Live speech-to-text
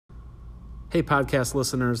Hey podcast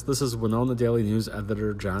listeners, this is Winona Daily News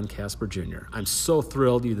editor John Casper Jr. I'm so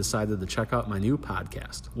thrilled you decided to check out my new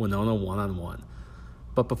podcast, Winona One-on-One.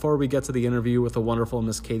 But before we get to the interview with the wonderful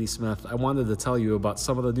Miss Katie Smith, I wanted to tell you about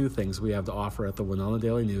some of the new things we have to offer at the Winona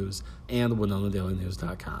Daily News and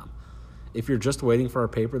WinonaDailyNews.com. If you're just waiting for our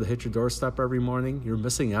paper to hit your doorstep every morning, you're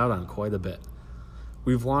missing out on quite a bit.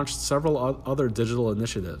 We've launched several other digital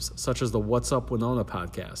initiatives, such as the What's Up Winona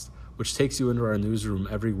podcast, which takes you into our newsroom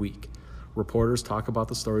every week. Reporters talk about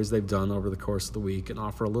the stories they've done over the course of the week and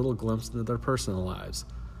offer a little glimpse into their personal lives.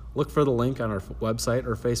 Look for the link on our website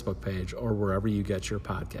or Facebook page or wherever you get your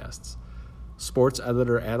podcasts. Sports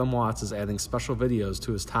editor Adam Watts is adding special videos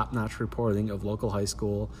to his top-notch reporting of local high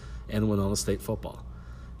school and Winona State football.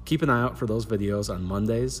 Keep an eye out for those videos on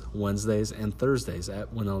Mondays, Wednesdays, and Thursdays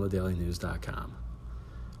at WinonaDailyNews.com.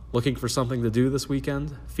 Looking for something to do this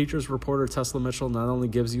weekend? Features reporter Tesla Mitchell not only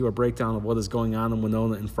gives you a breakdown of what is going on in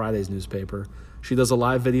Winona in Friday's newspaper, she does a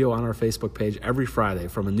live video on our Facebook page every Friday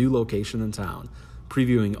from a new location in town,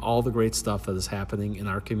 previewing all the great stuff that is happening in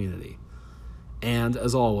our community. And,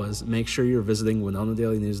 as always, make sure you're visiting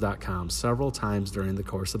WinonaDailyNews.com several times during the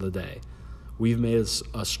course of the day. We've made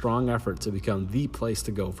a strong effort to become the place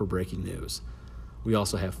to go for breaking news. We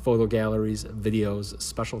also have photo galleries, videos,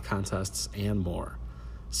 special contests, and more.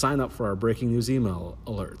 Sign up for our breaking news email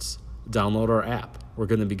alerts. Download our app. We're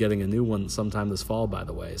going to be getting a new one sometime this fall, by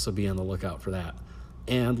the way, so be on the lookout for that.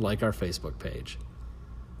 And like our Facebook page.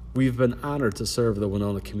 We've been honored to serve the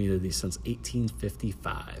Winona community since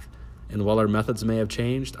 1855. And while our methods may have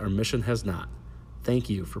changed, our mission has not. Thank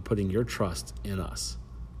you for putting your trust in us.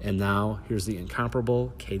 And now, here's the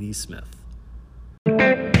incomparable Katie Smith.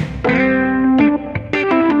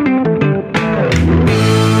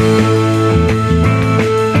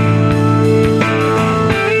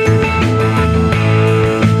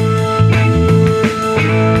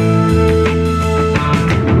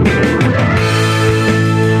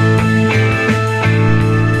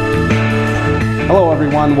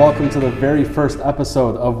 Welcome to the very first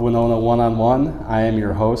episode of Winona One-on-One. I am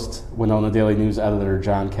your host, Winona Daily News editor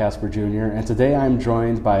John Casper Jr., and today I'm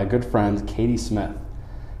joined by a good friend, Katie Smith.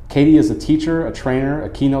 Katie is a teacher, a trainer, a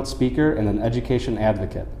keynote speaker, and an education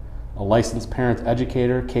advocate. A licensed parent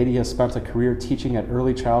educator, Katie has spent a career teaching at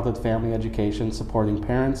early childhood family education, supporting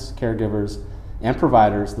parents, caregivers, and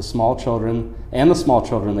providers, the small children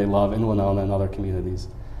they love in Winona and other communities.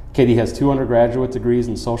 Katie has 2 undergraduate degrees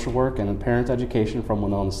in social work and in parent education from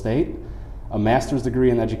Winona State, a master's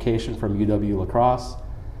degree in education from UW-La Crosse,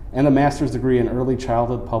 and a master's degree in early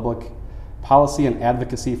childhood public policy and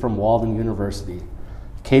advocacy from Walden University.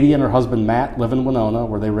 Katie and her husband Matt live in Winona,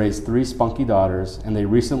 where they raised 3 spunky daughters, and they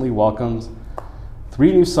recently welcomed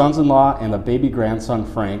 3 new sons-in-law and a baby grandson,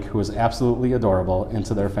 Frank, who is absolutely adorable,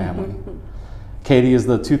 into their family. Katie is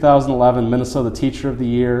the 2011 Minnesota Teacher of the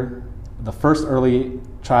Year, the first early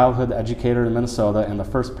childhood educator in Minnesota, and the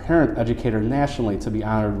first parent educator nationally to be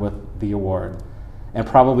honored with the award. And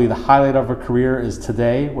probably the highlight of her career is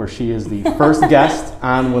today, where she is the first guest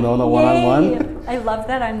on Winona One-on-One. I love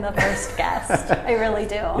that I'm the first guest. I really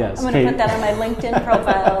do. Yes, I'm going to put that on my LinkedIn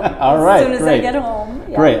profile as soon as great. I get home.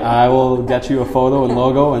 Yeah. Great. I will get you a photo and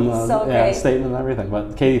logo and statement and everything.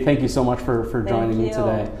 But Katie, thank you so much for joining me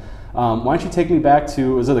today. Why don't you take me back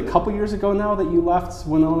to, is it a couple years ago now that you left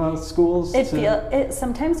Winona schools?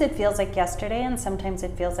 Sometimes it feels like yesterday, and sometimes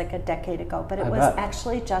it feels like a decade ago, but it was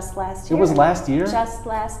actually just last year. It was last year? Just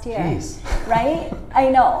last year. Jeez. Right? I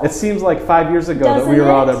know. It seems like 5 years ago that we were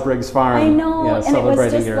out at Briggs Farm. I know, and it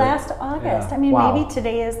was just last August. Yeah. I mean, wow. Maybe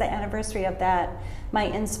today is the anniversary of that, my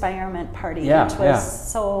Inspirement party, which was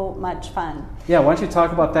so much fun. Yeah, why don't you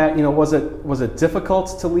talk about that? You know, was it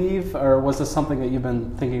difficult to leave, or was this something that you've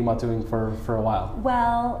been thinking about doing for a while?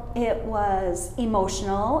 Well, it was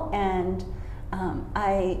emotional, and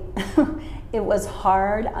it was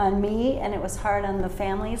hard on me, and it was hard on the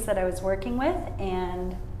families that I was working with,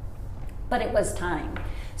 but it was time.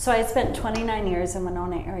 So I spent 29 years in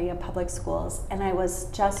Winona area public schools, and I was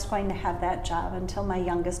just going to have that job until my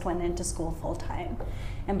youngest went into school full time.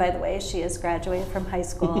 And by the way, she has graduated from high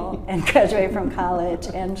school and graduated from college,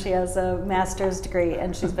 and she has a master's degree,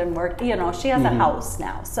 and she's been working, she has a house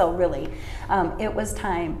now. So really, it was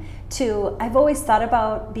time I've always thought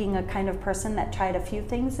about being a kind of person that tried a few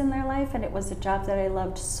things in their life, and it was a job that I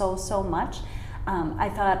loved so much. I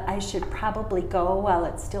thought I should probably go while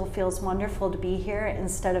it still feels wonderful to be here,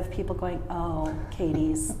 instead of people going, oh,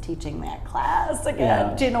 Katie's teaching that class again.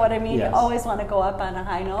 Yeah. Do you know what I mean? Yes. You always want to go up on a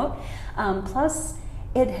high note. Plus,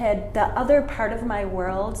 it had the other part of my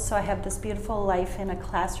world, so I have this beautiful life in a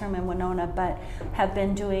classroom in Winona, but have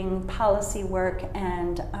been doing policy work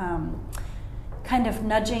and kind of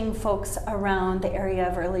nudging folks around the area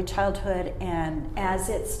of early childhood, and as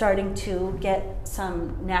it's starting to get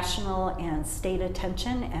some national and state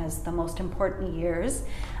attention as the most important years,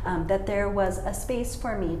 that there was a space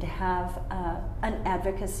for me to have an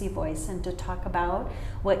advocacy voice and to talk about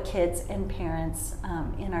what kids and parents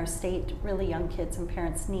in our state, really young kids and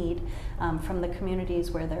parents, need from the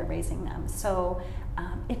communities where they're raising them. So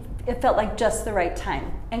it felt like just the right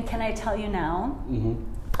time. And can I tell you now,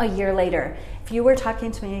 a year later, if you were talking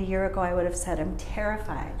to me a year ago, I would have said, I'm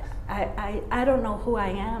terrified. I don't know who I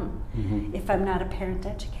am if I'm not a parent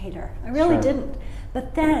educator. I really didn't.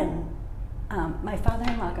 But then my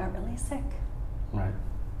father-in-law got really sick. Right.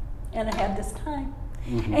 And I had this time.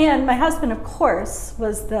 And my husband, of course,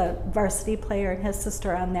 was the varsity player and his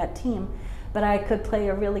sister on that team. But I could play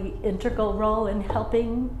a really integral role in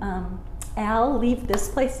helping Al leave this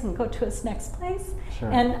place and go to his next place.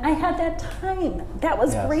 And I had that time. That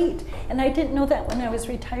was great. And I didn't know that when I was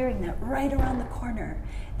retiring, that right around the corner,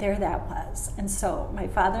 there that was. And so my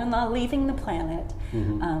father-in-law leaving the planet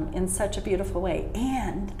in such a beautiful way,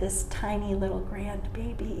 and this tiny little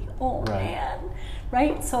grandbaby. Oh man,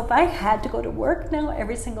 right? So if I had to go to work now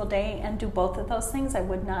every single day and do both of those things, I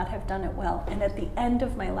would not have done it well. And at the end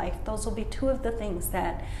of my life, those will be two of the things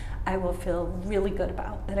that I will feel really good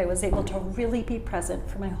about, that I was able to really be present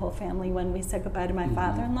for my whole family when we said goodbye to my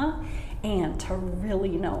father-in-law, and to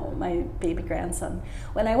really know my baby grandson.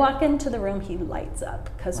 When I walk into the room, he lights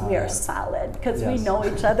up because we are solid, because we know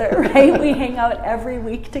each other, right? We hang out every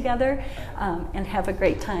week together and have a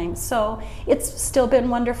great time. So it's still been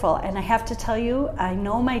wonderful. And I have to tell you, I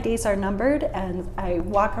know my days are numbered, and I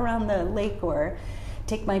walk around the lake or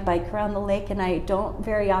take my bike around the lake, and I don't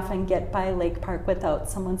very often get by Lake Park without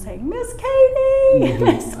someone saying, Miss Katie,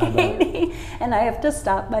 Miss Katie. And I have to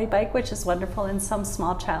stop my bike, which is wonderful, and some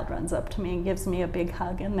small child runs up to me and gives me a big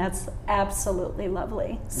hug, and that's absolutely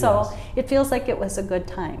lovely. So it feels like it was a good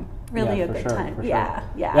time. Really a good time. Yeah.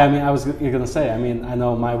 I mean, you're going to say, I mean, I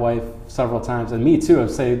know my wife several times, and me too,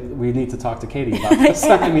 have said we need to talk to Katie about this.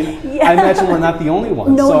 I mean, I imagine we're not the only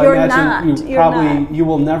ones. No, so you're I imagine not. You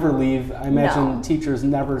will never leave. I imagine teachers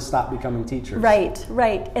never stop becoming teachers.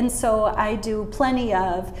 Right. And so I do plenty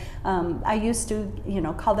of, I used to,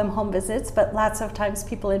 call them home visits, but lots of times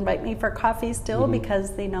people invite me for coffee still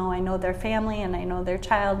because they know I know their family and I know their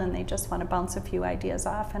child, and they just want to bounce a few ideas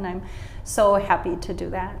off, and I'm so happy to do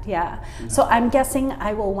that. So I'm guessing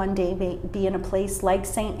I will one day be in a place like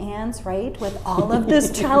St. Anne's, right, with all of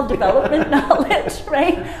this child development knowledge,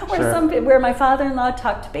 right, where my father-in-law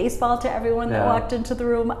talked baseball to everyone that walked into the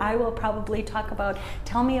room. I will probably talk about,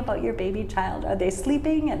 tell me about your baby child. Are they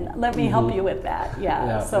sleeping? And let me help you with that.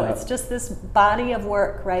 So it's just this body of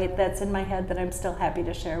work, right, that's in my head that I'm still happy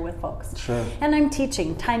to share with folks. And I'm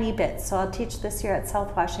teaching tiny bits. So I'll teach this year at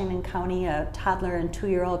South Washington County a toddler and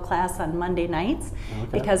 2-year-old class on Monday nights,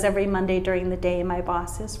 because every Monday during the day my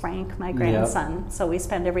boss is Frank, my grandson. So we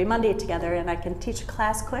spend every Monday together, and I can teach a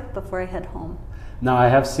class quick before I head home. Now, I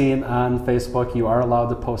have seen on Facebook you are allowed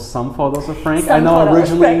to post some photos of Frank. I know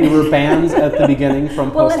originally you were banned at the beginning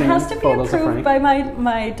from posting photos of Frank. Well, it has to be approved by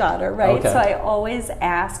my daughter, right? So I always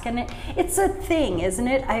ask, and it's a thing, isn't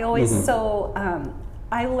it? I always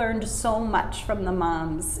I learned so much from the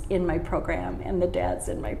moms in my program and the dads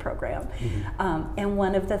in my program. And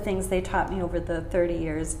one of the things they taught me over the 30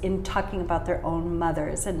 years in talking about their own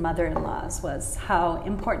mothers and mother-in-laws was how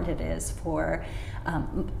important it is for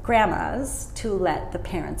grandmas to let the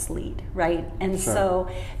parents lead, right? And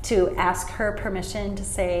so to ask her permission to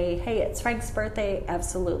say, hey, it's Frank's birthday,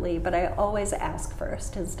 absolutely, but I always ask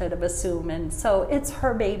first instead of assume. And so it's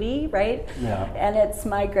her baby, right? And it's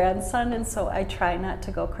my grandson, and so I try not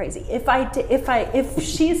to go crazy. If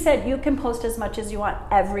she said you can post as much as you want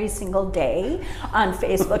every single day on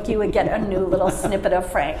Facebook, you would get a new little snippet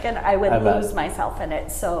of Frank, and I would lose myself in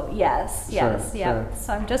it. So yes.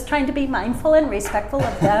 So I'm just trying to be mindful and respectful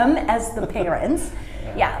of them as the parents.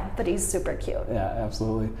 But he's super cute.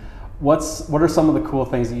 Absolutely. What are some of the cool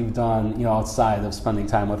things that you've done, outside of spending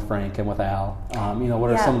time with Frank and with Al? What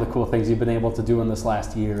are some of the cool things you've been able to do in this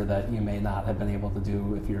last year that you may not have been able to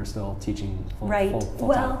do if you're still teaching full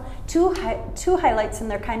Well, two highlights, and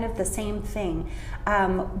they're kind of the same thing.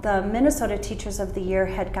 The Minnesota Teachers of the Year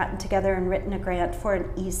had gotten together and written a grant for an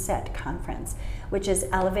ESET conference, which is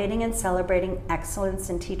Elevating and Celebrating Excellence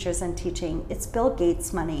in Teachers and Teaching. It's Bill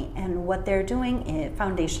Gates money, and what they're doing,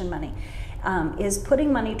 foundation money, is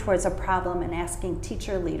putting money towards a problem and asking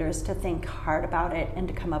teacher leaders to think hard about it and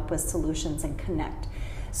to come up with solutions and connect.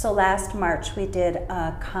 So last March we did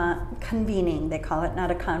a convening, they call it,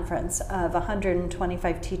 not a conference, of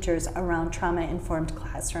 125 teachers around trauma-informed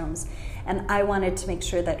classrooms. And I wanted to make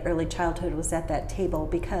sure that early childhood was at that table,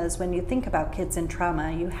 because when you think about kids in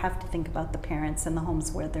trauma, you have to think about the parents and the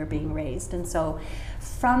homes where they're being raised. And so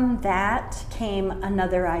from that came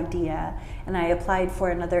another idea, and I applied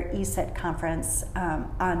for another ESET conference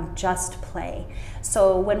on just play.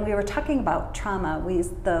 So when we were talking about trauma,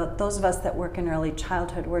 those of us that work in early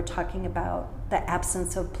childhood were talking about the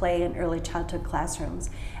absence of play in early childhood classrooms,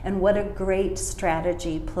 and what a great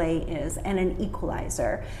strategy play is, and an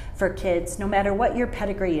equalizer for kids, no matter what your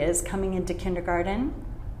pedigree is coming into kindergarten.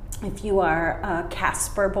 If you are a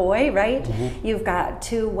Casper boy, right? Mm-hmm. You've got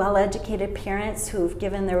two well-educated parents who've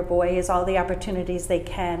given their boys all the opportunities they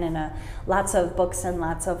can, and lots of books and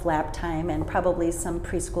lots of lab time and probably some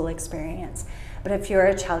preschool experience. But if you're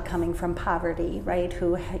a child coming from poverty, right,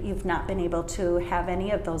 who you've not been able to have any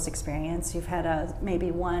of those experiences, you've had maybe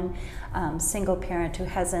one single parent who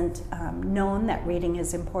hasn't known that reading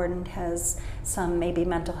is important, has some maybe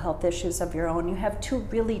mental health issues of your own, you have two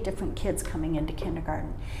really different kids coming into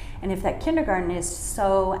kindergarten. And if that kindergarten is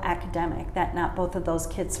so academic that not both of those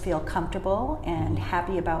kids feel comfortable and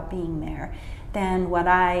happy about being there, then what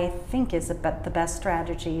I think is the best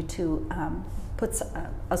strategy to puts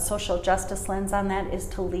a social justice lens on that is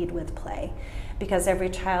to lead with play, because every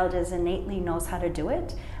child innately knows how to do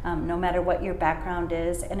it, no matter what your background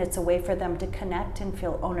is, and it's a way for them to connect and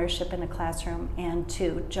feel ownership in a classroom, and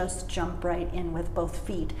to just jump right in with both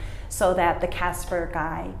feet, so that the Casper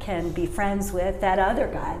guy can be friends with that other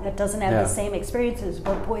guy that doesn't have the same experiences,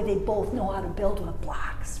 but boy, they both know how to build with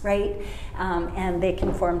blocks, right? And they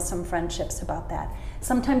can form some friendships about that.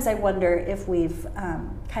 Sometimes I wonder if we've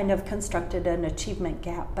kind of constructed an achievement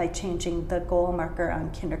gap by changing the goal marker on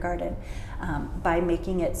kindergarten, by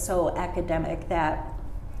making it so academic that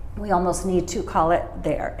we almost need to call it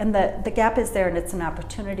there. And the gap is there, and it's an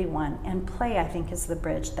opportunity one, and play, I think, is the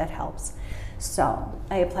bridge that helps. So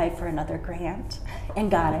I applied for another grant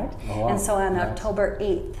and got it. Oh, wow. And so on October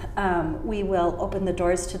 8th, we will open the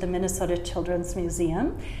doors to the Minnesota Children's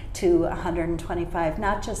Museum to 125,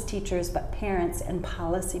 not just teachers, but parents and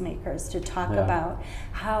policymakers, to talk about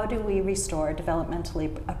how do we restore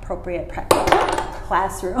developmentally appropriate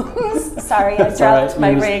classrooms. Sorry, I dropped my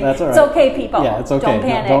ring. That's all right. It's okay, people. Yeah, it's okay. Don't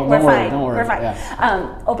panic. Don't We're worry. fine. Don't worry. We're fine.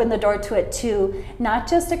 Yeah. Open the door to it to not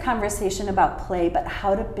just a conversation about play, but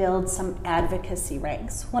how to build some advocacy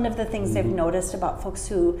ranks. One of the things they've noticed about folks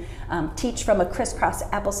who teach from a crisscross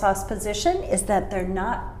applesauce position is that they're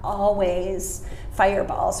not always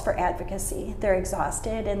fireballs for advocacy. They're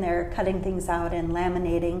exhausted and they're cutting things out and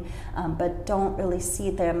laminating, but don't really see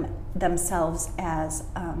themselves as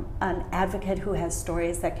an advocate who has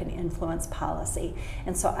stories that can influence policy.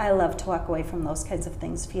 And so I love to walk away from those kinds of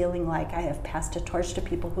things feeling like I have passed a torch to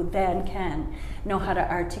people who then can know how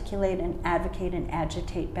to articulate and advocate and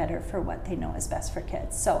agitate better for what they know is best for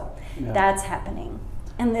kids. So that's happening.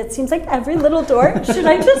 And it seems like every little door. Should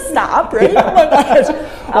I just stop, right? Oh my gosh.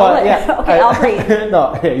 I'll breathe.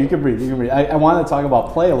 No, you can breathe. You can breathe. I want to talk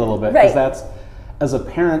about play a little bit, because that's, as a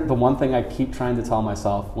parent, the one thing I keep trying to tell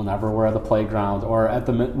myself whenever we're at the playground, or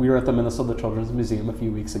we were at the Minnesota Children's Museum a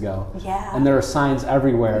few weeks ago. Yeah. And there are signs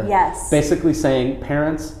everywhere. Yes. Basically saying,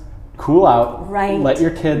 parents, cool out. Right. Let your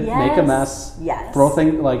kid make a mess. Yes. Throw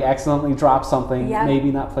things, like accidentally drop something. Yep.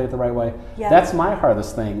 Maybe not play it the right way. Yep. That's my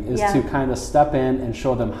hardest thing, is to kind of step in and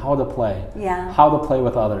show them how to play. Yeah. How to play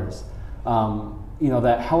with others.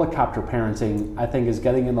 That helicopter parenting, I think, is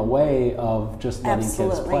getting in the way of just letting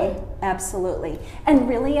kids play. Absolutely. And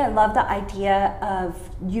really, I love the idea of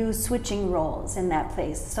you switching roles in that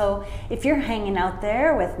place. So if you're hanging out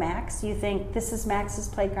there with Max, you think this is Max's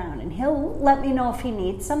playground and he'll let me know if he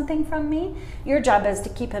needs something from me. Your job is to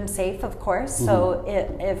keep him safe, of course. Mm-hmm. So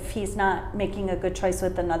if he's not making a good choice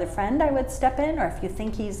with another friend, I would step in. Or if you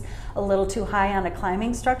think he's a little too high on a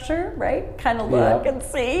climbing structure, right? Kind of look and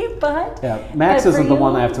see. But Max isn't the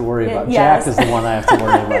one I have to worry about. Jack is the one I have to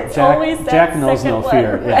worry about. Jack knows no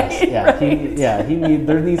fear. Right?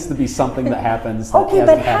 There needs to be something that happens. Okay,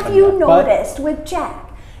 but have you noticed with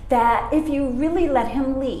Jack that if you really let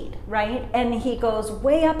him lead, right, and he goes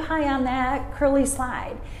way up high on that curly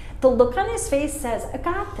slide, the look on his face says, I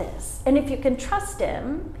got this. And if you can trust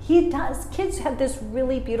him, he does. Kids have this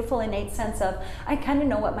really beautiful innate sense of, I kind of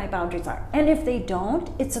know what my boundaries are. And if they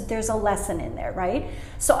don't, there's a lesson in there, right?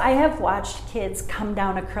 So I have watched kids come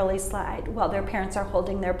down a curly slide while their parents are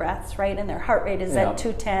holding their breaths, right? And their heart rate is at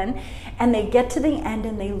 210. And they get to the end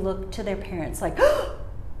and they look to their parents like,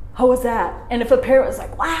 how was that? And if a parent was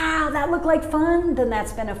like, wow, that looked like fun, then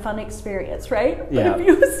that's been a fun experience, right? Yeah. But if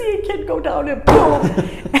you see a kid go down and boom,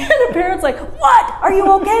 and a parent's like, what? Are you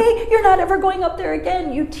okay? You're not ever going up there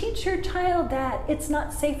again. You teach your child that it's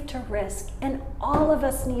not safe to risk. And all of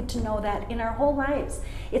us need to know that in our whole lives.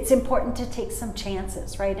 It's important to take some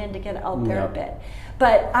chances, right? And to get out there a bit.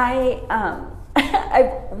 But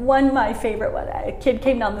my favorite one. A kid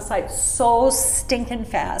came down the slide so stinking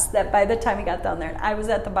fast that by the time he got down there, and I was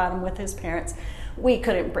at the bottom with his parents, we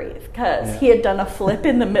couldn't breathe because he had done a flip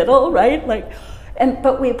in the middle, right?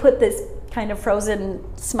 But we put this kind of frozen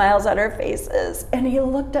smiles on our faces, and he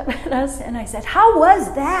looked up at us, and I said, how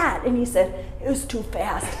was that? And he said, it was too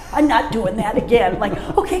fast. I'm not doing that again. Like,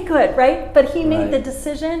 okay, good, right? But he made the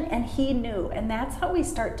decision, and he knew, and that's how we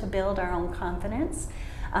start to build our own confidence.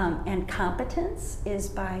 And competence is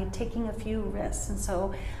by taking a few risks. And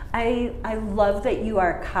so I love that you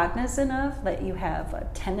are cognizant of that you have a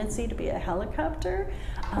tendency to be a helicopter,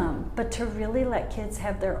 but to really let kids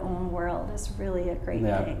have their own world is really a great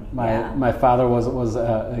thing. My father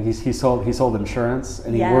he sold insurance,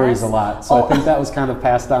 and he worries a lot. So I think that was kind of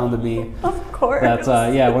passed down to me. Of course.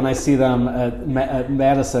 That when I see them at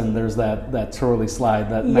Madison, there's that twirly slide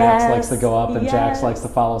that Max likes to go up, and Jax likes to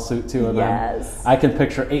follow suit too. And then I can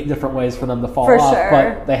picture 8 different ways for them to fall off,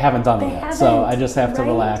 but they haven't done it yet. So I just have to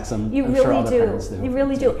relax, and I'm sure other parents do. You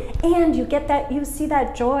really do. And you get that, you see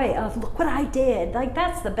that joy of, look what I did. Like,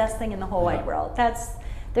 that's the best thing in the whole wide world. That's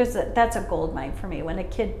a gold mine for me. When a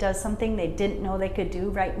kid does something they didn't know they could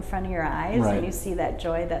do right in front of your eyes, and you see that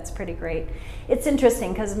joy, that's pretty great. It's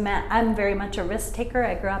interesting because I'm very much a risk taker.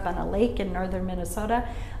 I grew up on a lake in northern Minnesota,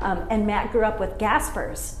 and Matt grew up with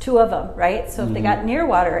Gaspers, 2 of them, right? So if they got near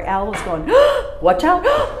water, Al was going, watch out,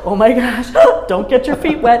 oh my gosh, don't get your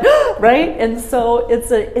feet wet, right? And so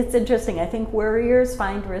it's interesting. I think warriors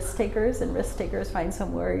find risk takers, and risk takers find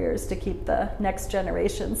some warriors to keep the next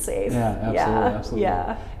generation safe. Yeah, absolutely.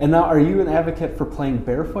 Yeah. And now, are you an advocate for playing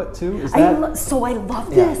barefoot too? Is I love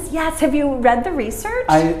this. Yes. Have you read the research?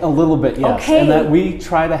 A little bit, yes. Okay. And that we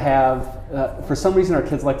try to have, for some reason our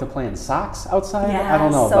kids like to play in socks outside. I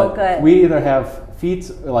don't know. So but good. We either have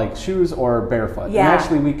feet, like shoes, or barefoot. Yeah. And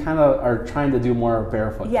actually we kind of are trying to do more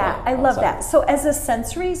barefoot. Yeah, I love that. So as a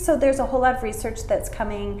sensory, there's a whole lot of research that's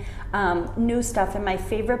coming, new stuff, and my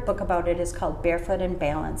favorite book about it is called Barefoot and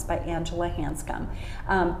Balance by Angela Hanscom.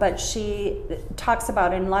 But she talks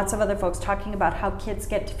about, and lots of other folks talking about, how kids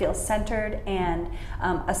get to feel centered and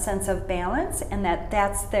a sense of balance, and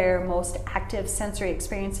that's their most active sensory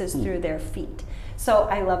experiences through their feet. So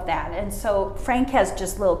I love that. And so Frank has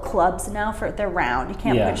just little clubs now they're round. You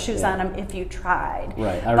can't put shoes on them if you tried.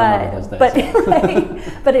 Right, I remember those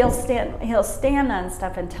days. But he'll stand on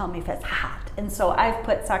stuff and tell me if it's hot. And so I've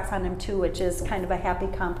put socks on him too, which is kind of a happy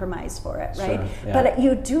compromise for it, right? Sure, yeah. But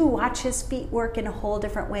you do watch his feet work in a whole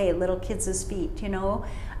different way, little kids' feet,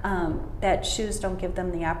 that shoes don't give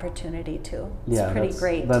them the opportunity to. It's pretty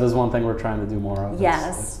great. That is one thing we're trying to do more of.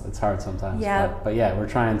 Yes. It's hard sometimes. Yeah. But we're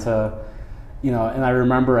trying to, and I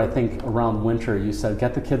remember, I think around winter you said,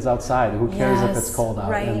 get the kids outside. Who cares if it's cold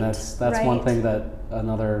out? Right, and that's one thing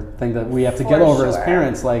another thing that we have to get over as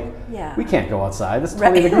parents. Like, we can't go outside. It's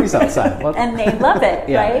 20 degrees outside. And they love it, right?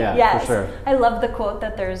 Yeah, yes. for sure. I love the quote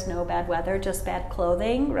that there's no bad weather, just bad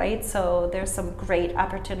clothing, right? So there's some great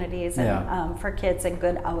opportunities for kids and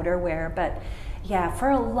good outerwear, but for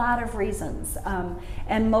a lot of reasons.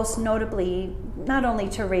 And most notably, not only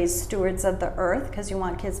to raise stewards of the earth, because you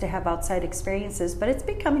want kids to have outside experiences, but it's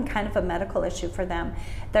becoming kind of a medical issue for them.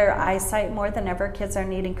 Their eyesight, more than ever, kids are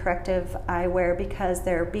needing corrective eyewear because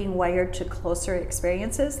they're being wired to closer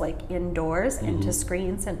experiences, like indoors, into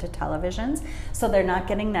screens, into televisions. So they're not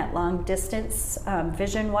getting that long distance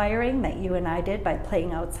vision wiring that you and I did by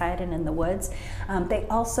playing outside and in the woods.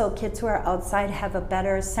 Kids who are outside have a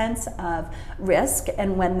better sense of risk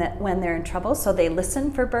and when they're in trouble, so they listen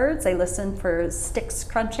for birds, they listen for sticks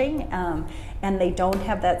crunching, and they don't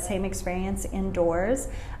have that same experience indoors.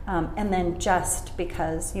 And then just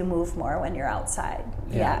because you move more when you're outside,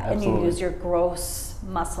 and you use your gross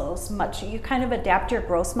muscles you kind of adapt your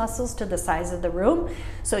gross muscles to the size of the room.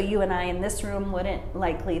 So you and I in this room wouldn't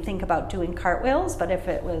likely think about doing cartwheels, but if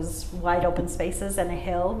it was wide open spaces and a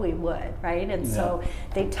hill, we would, right? And so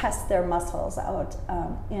they test their muscles out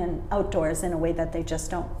in outdoors in a way that they just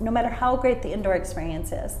don't. No matter how great the indoor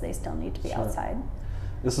experience is, they still need to be outside.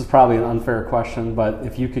 This is probably an unfair question, but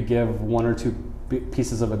if you could give 1 or 2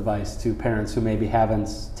 pieces of advice to parents who maybe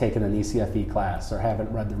haven't taken an ECFE class or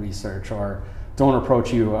haven't read the research or don't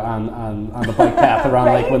approach you on the bike path around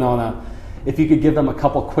Lake Winona, if you could give them a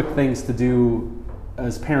couple quick things to do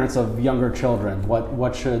as parents of younger children,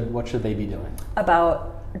 what should they be doing?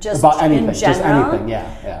 About just about anything, in general. just anything,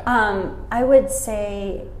 yeah. I would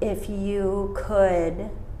say if you could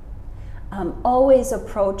always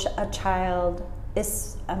approach a child,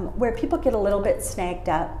 where people get a little bit snagged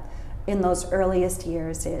up in those earliest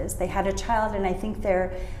years is they had a child, and I think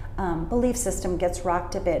their belief system gets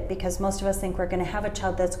rocked a bit because most of us think we're going to have a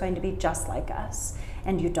child that's going to be just like us,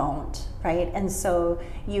 and you don't, right? And so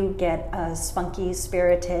you get spunky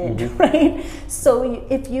spirited, right? So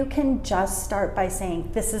if you can just start by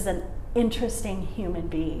saying, this is an interesting human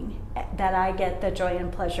being that I get the joy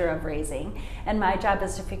and pleasure of raising, and my job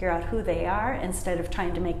is to figure out who they are instead of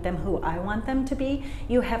trying to make them who I want them to be,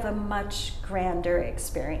 you have a much grander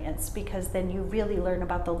experience, because then you really learn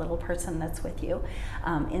about the little person that's with you,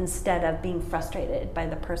 instead of being frustrated by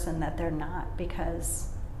the person that they're not, because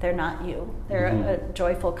they're not you. They're a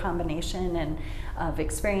joyful combination of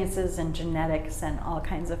experiences and genetics and all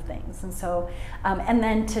kinds of things. And so, and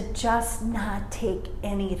then to just not take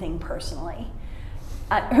anything personally.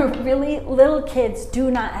 Really, little kids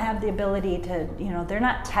do not have the ability to, they're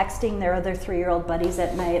not texting their other 3-year-old buddies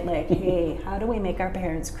at night like, hey, how do we make our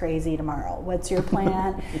parents crazy tomorrow? What's your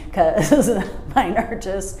plan? Because mine are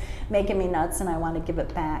just making me nuts and I want to give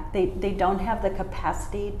it back. They don't have the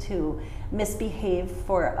capacity to misbehave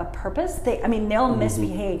for a purpose. They'll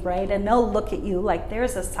misbehave, right? And they'll look at you like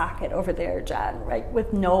there's a socket over there, John, right,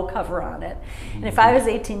 with no cover on it. And if I was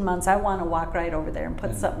 18 months, I want to walk right over there and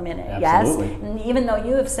put something in it. Absolutely. Yes? And even though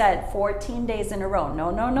you have said 14 days in a row,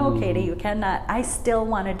 no, Katie, you cannot, I still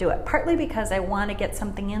want to do it. Partly because I want to get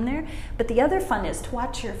something in there, but the other fun is to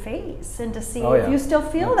watch your face and to see if you still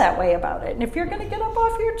feel that way about it. And if you're going to get up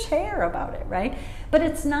off your chair about it, right? But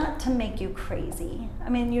it's not to make you crazy.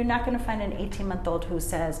 You're not going to find an 18-month-old who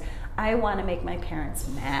says, I want to make my parents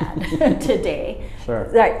mad today. Sure.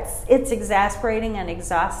 It's exasperating and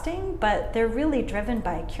exhausting, but they're really driven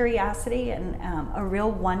by curiosity and a real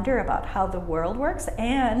wonder about how the world works,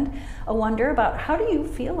 and a wonder about how do you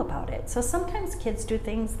feel about it. So sometimes kids do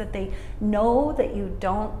things that they know that you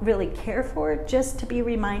don't really care for, just to be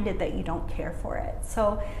reminded that you don't care for it.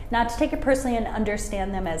 So not to take it personally and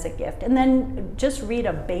understand them as a gift. And then just read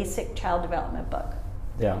a basic child development book.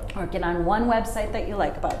 Yeah. Or get on one website that you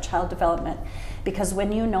like about child development, because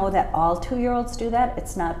when you know that all 2-year-olds do that,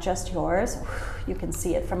 it's not just yours. You can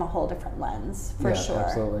see it from a whole different lens, for sure.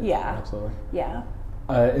 Absolutely. Yeah, absolutely. Yeah.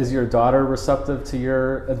 Is your daughter receptive to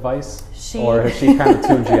your advice, or has she kind of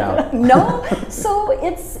tuned you out? No. So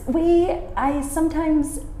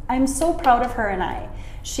I'm so proud of her and I.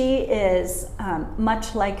 She is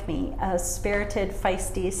much like me, a spirited,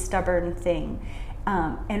 feisty, stubborn thing.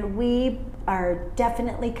 And we are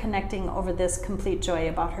definitely connecting over this complete joy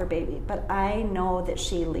about her baby. But I know that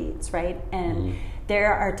she leads, right? And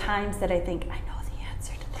there are times that I think, I know the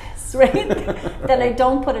answer to this, right? That I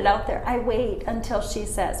don't put it out there. I wait until she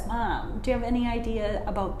says, Mom, do you have any idea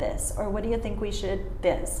about this? Or what do you think we should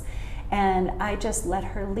this? And I just let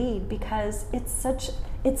her lead, because it's such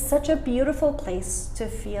a beautiful place to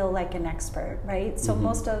feel like an expert, right? So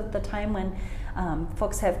most of the time when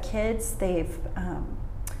folks have kids,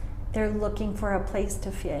 they're looking for a place to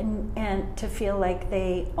feel and to feel like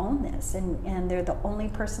they own this, and they're the only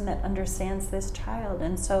person that understands this child.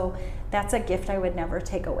 And so that's a gift I would never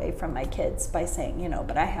take away from my kids by saying,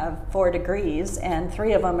 but I have 4 degrees and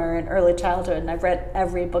 3 of them are in early childhood and I've read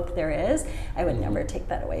every book there is. I would never take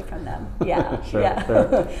that away from them. Yeah. Sure.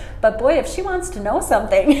 But boy, if she wants to know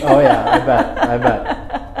something. Oh yeah, I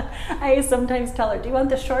bet. I sometimes tell her, do you want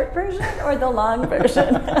the short version or the long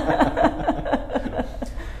version?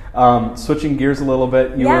 Switching gears a little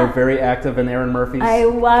bit, you were very active in Erin Murphy's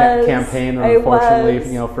campaign. Unfortunately,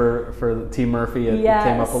 for Team Murphy, it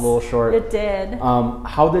came up a little short. It did.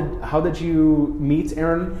 How did you meet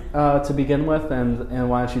Erin to begin with, and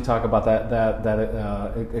why don't you talk about that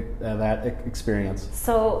experience?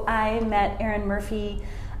 So I met Erin Murphy.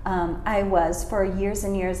 I was for years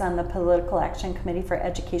and years on the Political Action Committee for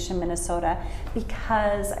Education Minnesota,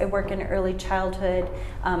 because I work in early childhood,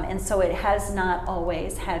 and so it has not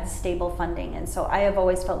always had stable funding. And so I have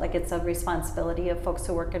always felt like it's a responsibility of folks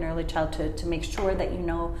who work in early childhood to make sure that you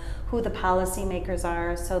know who the policymakers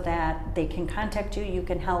are, so that they can contact you. You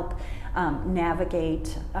can help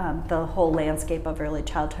navigate the whole landscape of early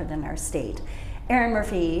childhood in our state. Erin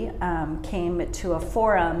Murphy came to a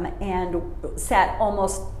forum and sat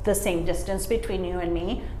almost the same distance between you and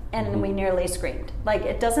me, and we nearly screamed. Like,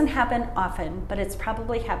 it doesn't happen often, but it's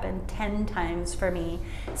probably happened 10 times for me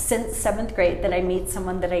since 7th grade that I meet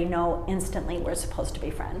someone that I know instantly we're supposed to be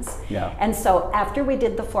friends. Yeah. And so after we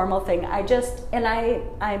did the formal thing, I'm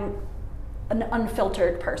an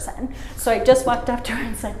unfiltered person. So I just walked up to her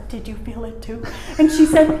and said, "Did you feel it too?" And she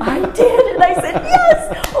said, "I did." And I said,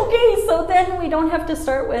 "Yes." Okay, so then we don't have to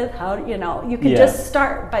start with how, you can just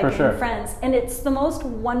start by being friends. And it's the most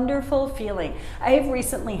wonderful feeling. I've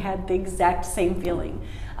recently had the exact same feeling.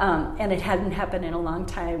 And it hadn't happened in a long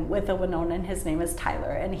time with a Winona, and his name is Tyler,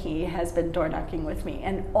 and he has been door knocking with me.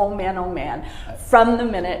 And oh man, from the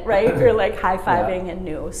minute, right, we're like high-fiving and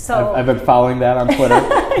knew. So I've been following that on Twitter.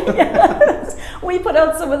 Yes, we put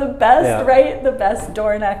out some of the best, right, the best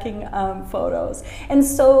door knocking photos. And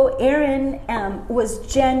so Aaron was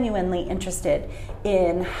genuinely interested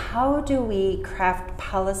in how do we craft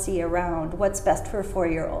policy around what's best for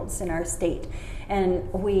 4-year-olds in our state.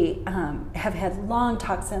 And we have had long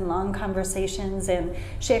talks and long conversations, and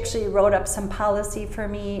she actually wrote up some policy for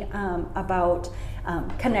me about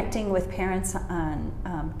connecting with parents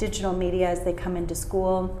on digital media as they come into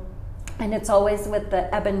school. And it's always with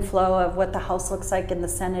the ebb and flow of what the House looks like in the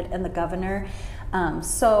Senate and the governor.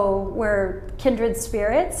 So we're kindred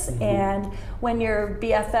spirits, and when your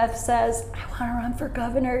BFF says, "I want to run for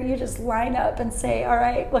governor," you just line up and say, "All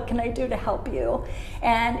right, what can I do to help you?"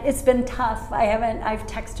 And it's been tough. I've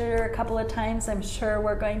texted her a couple of times. I'm sure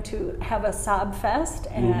we're going to have a sob fest,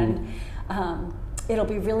 and it'll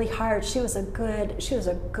be really hard. She was a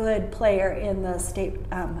good player in the state,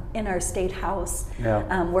 in our state house,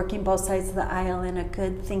 working both sides of the aisle, and a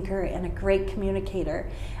good thinker and a great communicator.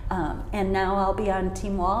 And now I'll be on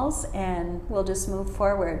Team Walz, and we'll just move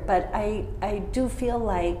forward. But I do feel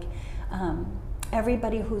like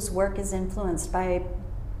everybody whose work is influenced by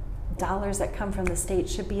dollars that come from the state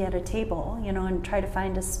should be at a table, and try to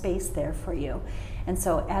find a space there for you. And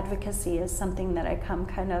so advocacy is something that I come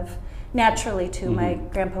kind of naturally to. My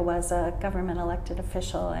grandpa was a government elected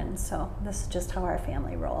official, and so this is just how our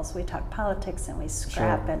family rolls. We talk politics and we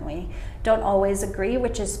scrap, and we don't always agree,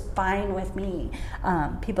 which is fine with me.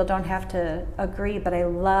 People don't have to agree, but I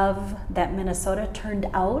love that Minnesota turned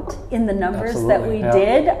out in the numbers that we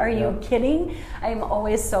did. Are you kidding? I'm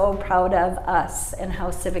always so proud of us and how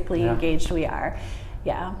civically engaged we are.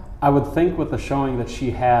 Yeah. I would think with the showing that she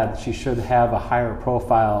had, she should have a higher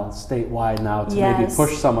profile statewide now to maybe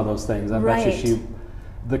push some of those things. I bet you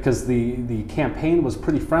because the campaign was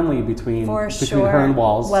pretty friendly between her and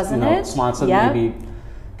Walz. Wasn't it? Swanson maybe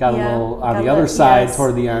got a little on the other side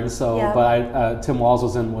toward the end. So, but Tim Walz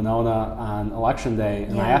was in Winona on election day,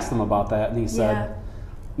 and I asked him about that, and he said,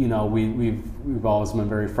 we've always been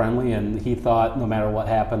very friendly, and he thought no matter what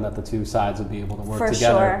happened that the two sides would be able to work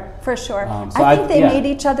together. For sure. So I think they made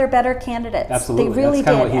each other better candidates. Absolutely. They really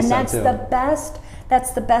did, and that's the best.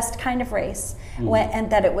 That's the best kind of race, and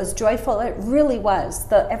that it was joyful. It really was.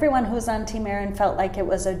 Everyone who was on Team Aaron felt like it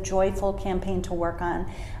was a joyful campaign to work on,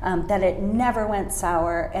 that it never went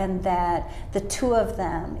sour, and that the two of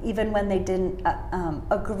them, even when they didn't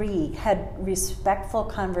agree, had respectful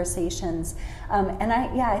conversations. And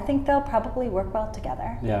I think they'll probably work well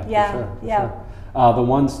together. For sure. The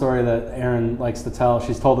one story that Erin likes to tell,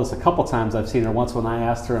 she's told us a couple times. I've seen her once when I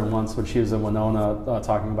asked her, and once when she was in Winona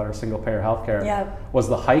talking about her single-payer health care, was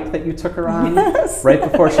the hike that you took her on right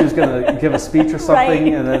before she was going to give a speech or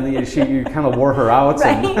something, and then you kind of wore her out.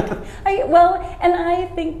 And I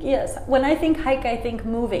think, when I think hike, I think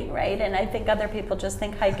moving, right? And I think other people just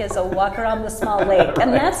think hike is a walk around the small lake,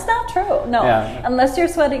 and that's not true. No, unless you're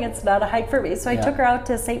sweating, it's not a hike for me. So I took her out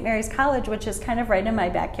to St. Mary's College, which is kind of right in my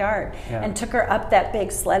backyard, and took her up that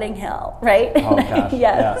big sledding hill, right? Oh gosh.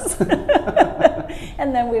 Yes.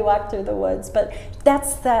 And then we walked through the woods. But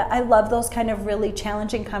I love those kind of really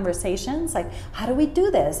challenging conversations. Like, how do we do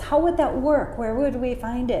this? How would that work? Where would we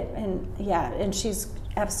find it? And she's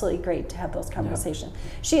absolutely great to have those conversations.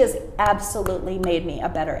 She has absolutely made me a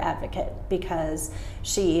better advocate, because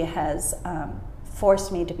she has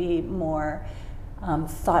forced me to be more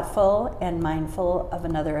thoughtful and mindful of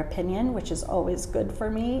another opinion, which is always good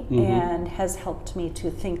for me, and has helped me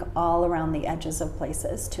to think all around the edges of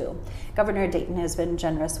places too. Governor Dayton has been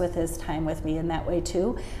generous with his time with me in that way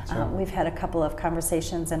too. We've had a couple of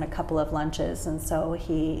conversations and a couple of lunches, and so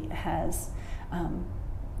he has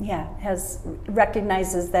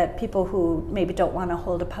recognizes that people who maybe don't want to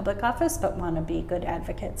hold a public office but want to be good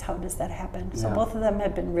advocates, how does that happen? So both of them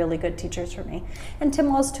have been really good teachers for me. And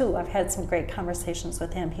Tim Walz too. I've had some great conversations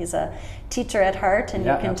with him. He's a teacher at heart, and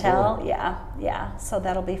you can tell. So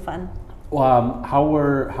that'll be fun. How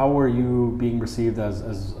were you being received as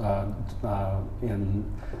in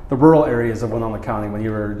the rural areas of Winona County when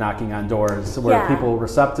you were knocking on doors? Were people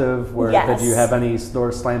receptive? Did you have any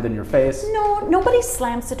doors slammed in your face? No, nobody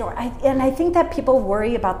slams the door. And I think that people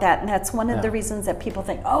worry about that, and that's one of the reasons that people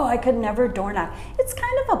think, oh, I could never door knock. It's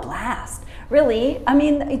kind of a blast, really. I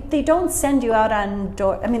mean, they don't send you out on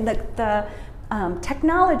door. I mean, the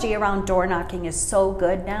technology around door knocking is so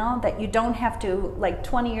good now that you don't have to, like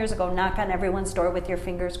 20 years ago, knock on everyone's door with your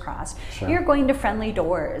fingers crossed. Sure. You're going to Friendly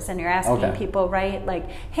Doors and you're asking Okay. people, right? Like,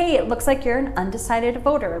 hey, it looks like you're an undecided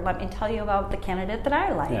voter. Let me tell you about the candidate that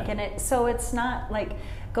I like. Yeah. And so it's not like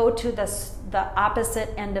go to the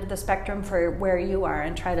opposite end of the spectrum for where you are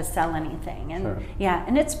and try to sell anything. And Sure. yeah,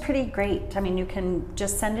 and it's pretty great. I mean, you can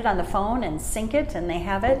just send it on the phone and sync it, and they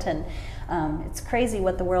have it. And it's crazy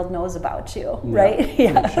what the world knows about you, right?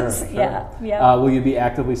 Yes. Sure, sure. Yeah. Will you be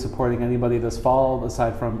actively supporting anybody this fall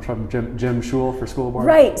aside from Jim Schul for school board?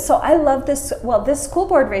 Right. So I love this. Well, this school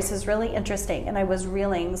board race is really interesting, and I was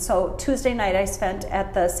reeling. So Tuesday night I spent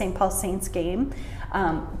at the St. Paul Saints game.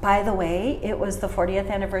 By the way, it was the 40th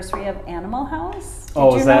anniversary of Animal House. Did Oh,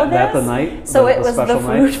 was you know that the this? night? So The it was the special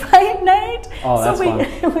food night? fight night. Oh, that's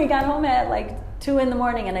so we got home at like 2 in the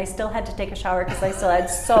morning, and I still had to take a shower because I still had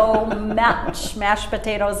so much mashed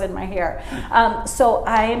potatoes in my hair. So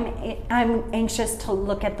I'm anxious to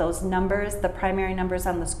look at those numbers, the primary numbers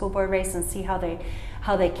on the school board race, and see how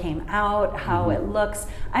they came out, how it looks.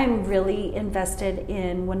 I'm really invested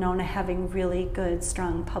in Winona having really good,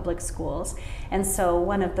 strong public schools. And so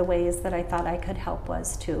one of the ways that I thought I could help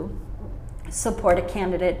was to support a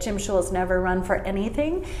candidate. Jim Schul's never run for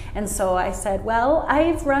anything. And so I said, well,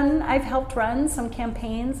 I've helped run some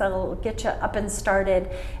campaigns. I'll get you up and started.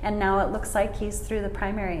 And now it looks like he's through the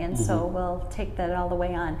primary. And so we'll take that all the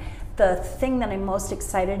way on. The thing that I'm most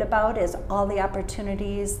excited about is all the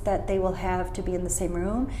opportunities that they will have to be in the same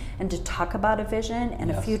room and to talk about a vision and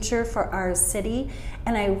a future for our city.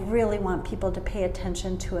 And I really want people to pay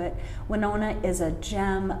attention to it. Winona is a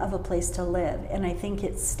gem of a place to live. And I think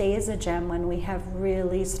it stays a gem when we have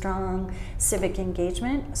really strong civic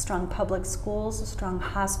engagement, strong public schools, strong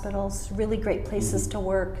hospitals, really great places to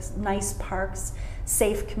work, nice parks,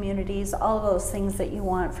 safe communities, all of those things that you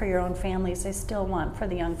want for your own families, I still want for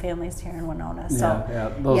the young families here in Winona. So,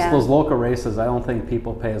 Those local races, I don't think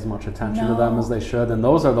people pay as much attention to them as they should, and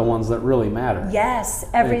those are the ones that really matter. Yes,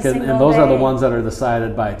 every single day. And those are the ones that are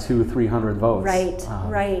decided by 200-300 votes.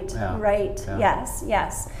 Right.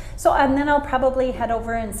 Yes. So, and then I'll probably head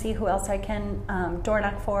over and see who else I can door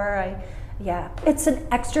knock for. It's an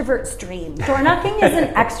extrovert's dream. Door knocking is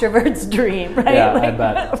an extrovert's dream, right? Yeah, I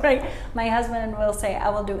bet. Right. My husband will say, I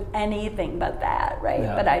will do anything but that, right?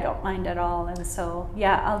 Yeah. But I don't mind at all. And so,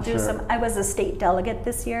 I'll do some. I was a state delegate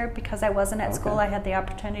this year because I wasn't at school. I had the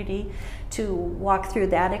opportunity to walk through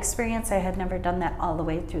that experience. I had never done that all the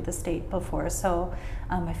way through the state before. So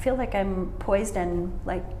I feel like I'm poised and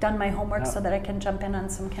like done my homework so that I can jump in on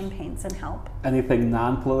some campaigns and help. Anything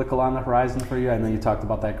non-political on the horizon for you? I know you talked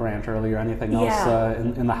about that grant earlier. Anything else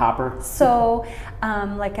in the hopper? So,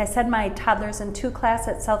 like I said, my toddler's in 2 class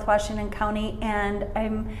at South Washington County, and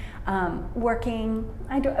I'm working.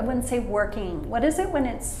 I wouldn't say working. What is it when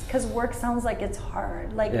it's, because work sounds like it's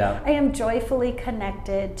hard. Like I am joyfully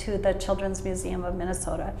connected to the Children's Museum of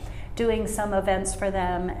Minnesota, doing some events for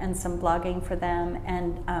them and some blogging for them,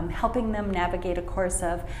 and helping them navigate a course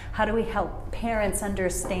of how do we help parents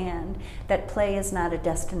understand that play is not a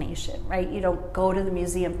destination, right? You don't go to the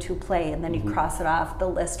museum to play and then you cross it off the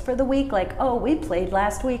list for the week, like, oh, we played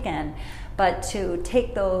last weekend. But to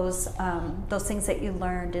take those things that you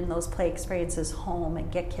learned in those play experiences home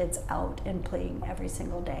and get kids out and playing every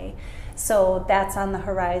single day. So that's on the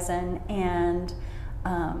horizon, and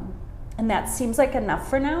that seems like enough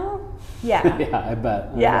for now. Yeah. I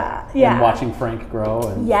bet. Yeah. And watching Frank grow.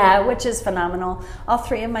 And which is phenomenal. All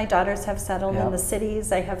 3 of my daughters have settled in the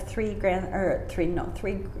cities. I have 3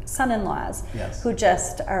 son-in-laws who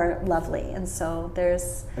just are lovely. And so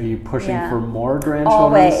there's. Are you pushing for more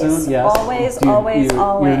grandchildren soon? Yes. Always.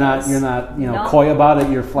 You're not coy about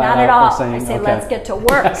it. You're flat not out at all. saying, I say, let's get to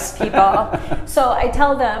work, people. So I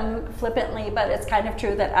tell them flippantly, but it's kind of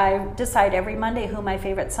true, that I decide every Monday who my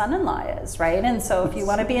favorite son-in-law is, right? And so if you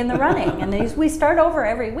want to be in the running, and we start over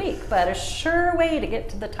every week, but a sure way to get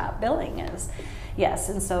to the top billing is,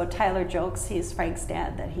 and so Tyler jokes, he's Frank's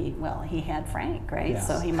dad, that he had Frank, right? Yes.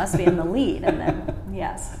 So he must be in the lead, and then,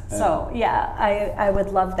 So, I would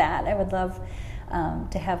love that. I would love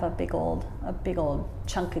to have a big old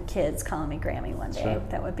chunk of kids calling me Grammy one day. Sure.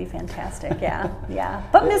 That would be fantastic.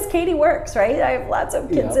 But Miss Katie works, right? I have lots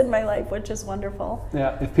of kids in my life, which is wonderful.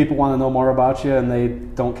 Yeah. If people want to know more about you and they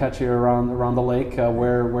don't catch you around the lake,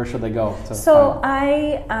 where should they go?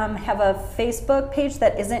 I have a Facebook page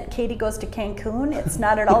that isn't Katie Goes to Cancun. It's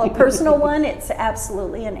not at all a personal one. It's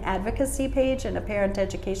absolutely an advocacy page and a parent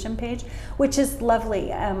education page, which is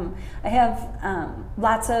lovely. I have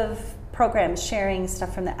lots of programs sharing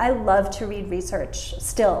stuff from that. I love to read research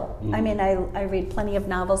still. I mean, I read plenty of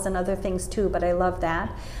novels and other things too, but I love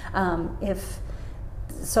that. If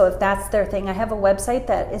that's their thing, I have a website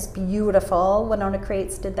that is beautiful. Winona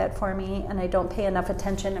Creates did that for me, and I don't pay enough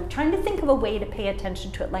attention. I'm trying to think of a way to pay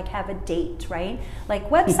attention to it, like have a date, right? Like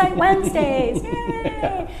website Wednesdays,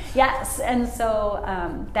 yay! Yes, and so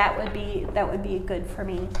that would be good for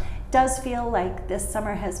me. It does feel like this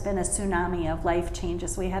summer has been a tsunami of life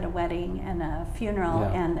changes. We had a wedding and a funeral,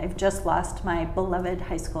 and I've just lost my beloved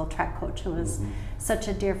high school track coach, who was such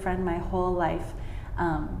a dear friend my whole life.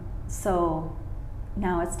 So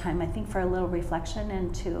now it's time, I think, for a little reflection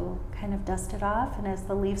and to kind of dust it off, and as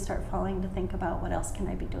the leaves start falling, to think about what else can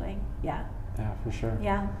I be doing. Yeah, for sure.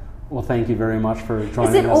 Yeah. Well, thank you very much for joining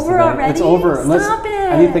us today. Is it over already? It's over. Stop it.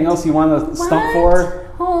 Anything else you want to stump for?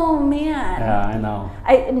 Oh man. Yeah, I know.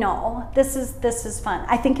 No, this is fun.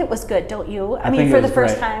 I think it was good, don't you? I mean, for the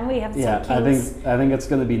first time, we have some kinks. I think it's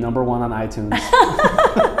going to be #1 on iTunes.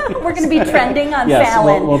 We're going to be trending on yes,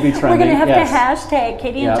 Fallon. We'll be trending. We're going to have to hashtag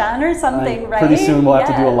Katie and John or something, right? Pretty soon we'll have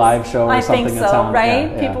to do a live show or something. I think so,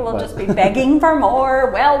 right? People will just be begging for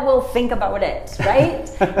more. Well, we'll think about it, right?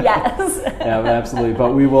 Yes. Yeah, absolutely.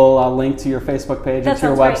 But we will link to your Facebook page and to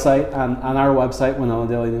your website on our website,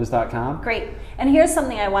 WinonaDailyNews.com. Great. And here's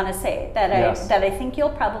something I want to say that I think you'll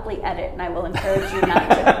probably edit, and I will encourage you not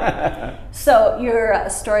to. So you're a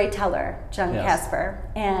storyteller, John Casper,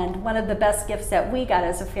 and one of the best gifts that we got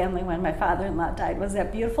as a family when my father-in-law died was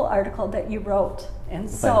that beautiful article that you wrote. And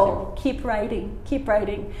so keep writing, keep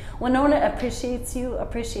writing. Winona appreciates you,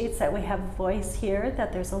 appreciates that we have a voice here,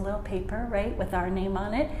 that there's a little paper, right, with our name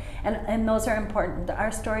on it. And those are important.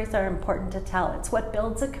 Our stories are important to tell. It's what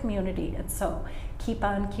builds a community. And so keep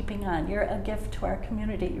on keeping on. You're a gift to our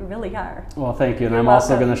community. You really are. Well, thank you. And I'm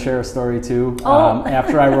also going to share a story too.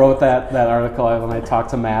 After I wrote that article, when I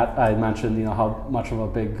talked to Matt, I mentioned how much of a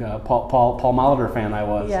big Paul Molitor fan I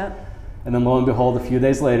was. Yeah. And then lo and behold, a few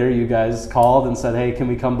days later, you guys called and said, "Hey, can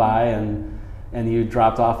we come by?" And you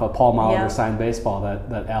dropped off a Paul Molitor signed baseball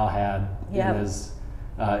that Al had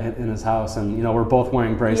in his house. And we're both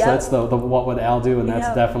wearing bracelets. The what would Al do? And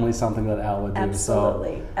that's definitely something that Al would do.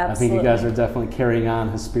 Absolutely. So I think you guys are definitely carrying on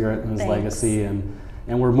his spirit and his legacy. And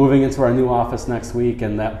we're moving into our new office next week,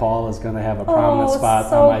 and that ball is going to have a prominent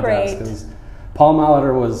spot on my desk. Because Paul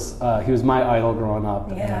Molitor was my idol growing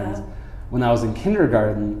up. Yeah. And when I was in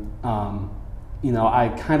kindergarten, I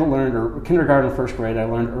kind of learned, or kindergarten, first grade, I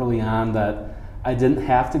learned early on that I didn't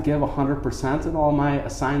have to give 100% in all my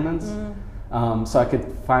assignments. So I could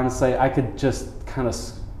I could just kind of,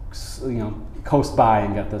 coast by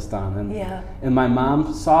and get this done. And my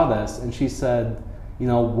mom saw this, and she said,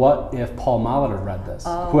 what if Paul Molitor read this?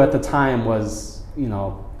 Who at the time was,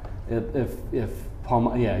 if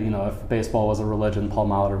baseball was a religion, Paul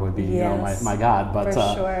Molitor would be, my God. But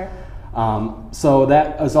for sure. So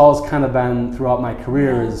that has always kind of been throughout my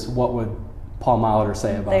career is what would Paul Molitor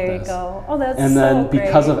say about this. There you go. Oh, that's and then so great.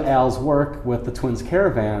 Because of Al's work with the Twins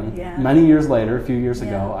Caravan, many years later, a few years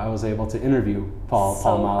ago, I was able to interview Paul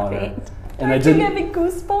Molitor. Great. And Aren't you having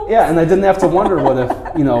goosebumps? Yeah, and I didn't have to wonder could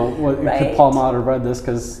Paul Molitor read this,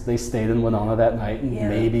 because they stayed in Winona that night, and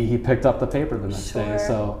maybe he picked up the paper the next day.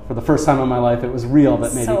 So for the first time in my life, it was real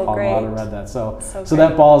that maybe Paul Molitor read that. So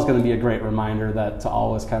that ball is going to be a great reminder that to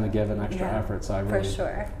always kind of give an extra effort. So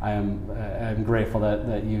I am grateful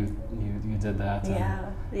that you did that.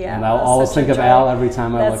 And I'll always think of Al every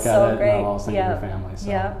time I look at it, and I'll always think of your family. So.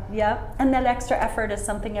 Yeah. And that extra effort is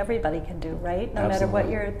something everybody can do, right? No matter what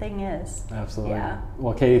your thing is. Absolutely. Yeah.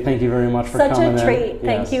 Well, Katie, thank you very much for coming in. Such a treat.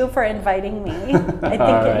 Thank you for inviting me. I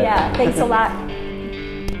think, thanks a lot.